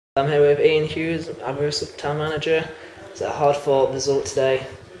I'm here with Ian Hughes, Aberystwyth Town manager. It's a hard-fought result today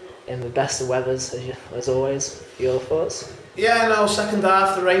in the best of weathers, as always. Your thoughts? Yeah, no, second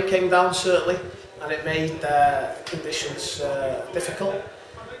half the rain came down certainly, and it made conditions difficult.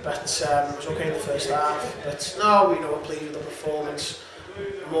 But it was okay in the first half. But no, we're pleased with the performance,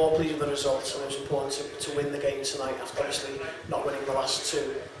 more pleased with the results, and it was important to win the game tonight after obviously not winning the last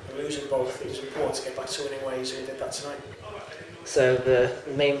two and losing both. It was important to get back to winning ways, and we did that tonight. So the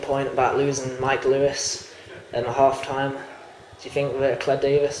main point about losing Mike Lewis in the half-time, do you think that Claire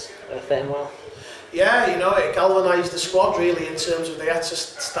Davis fit in well? Yeah, it galvanised the squad really in terms of they had to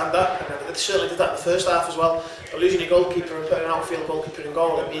stand up, and they certainly did that in the first half as well. But losing your goalkeeper and putting an outfield goalkeeper in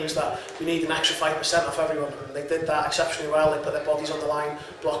goal, it means that we need an extra 5% off everyone, and they did that exceptionally well. They put their bodies on the line,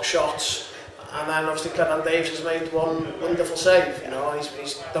 blocked shots, and then obviously Claire Davis has made one wonderful save.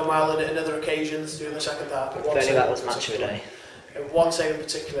 He's done well in other occasions during the second half. But only that was match of the day. One save in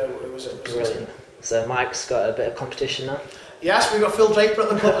particular, it was brilliant. So Mike's got a bit of competition now. Yes, we've got Phil Draper at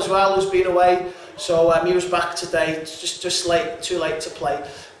the club as well, who's been away. So he was back today, just late, too late to play.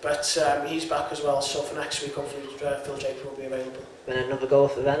 But he's back as well. So for next week, hopefully Phil Draper will be available. And another goal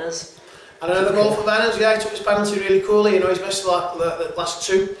for Venners. And another goal for Venners. Yeah, he took his penalty really coolly. He's missed the last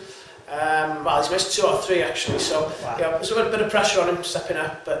two. Well, he's missed 2 or 3 actually. So wow. Yeah, there's a bit of pressure on him stepping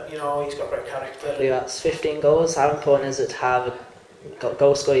up. But he's got great character. Yeah, that's 15 goals. How important is it to have a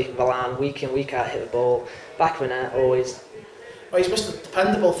goal scorer you can rely on week in, week out, hit the ball back of the net always? Well, he's Mr.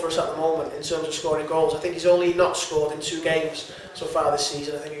 Dependable for us at the moment in terms of scoring goals. I think he's only not scored in 2 games so far this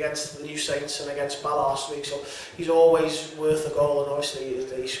season. I think against the New Saints and against Bala last week. So he's always worth a goal, and obviously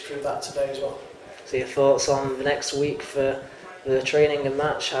he's proved that today as well. So your thoughts on the next week for the training and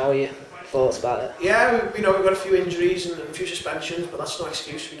match? How are your thoughts about it? Yeah, we've got a few injuries and a few suspensions, but that's no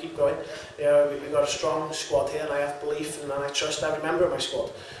excuse. We keep going. We've got a strong squad here, and I have belief and I trust every member of my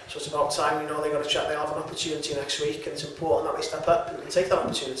squad. So it's about time they've got a chat. They'll have an opportunity next week, and it's important that they step up and take that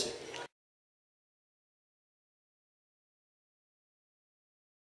opportunity.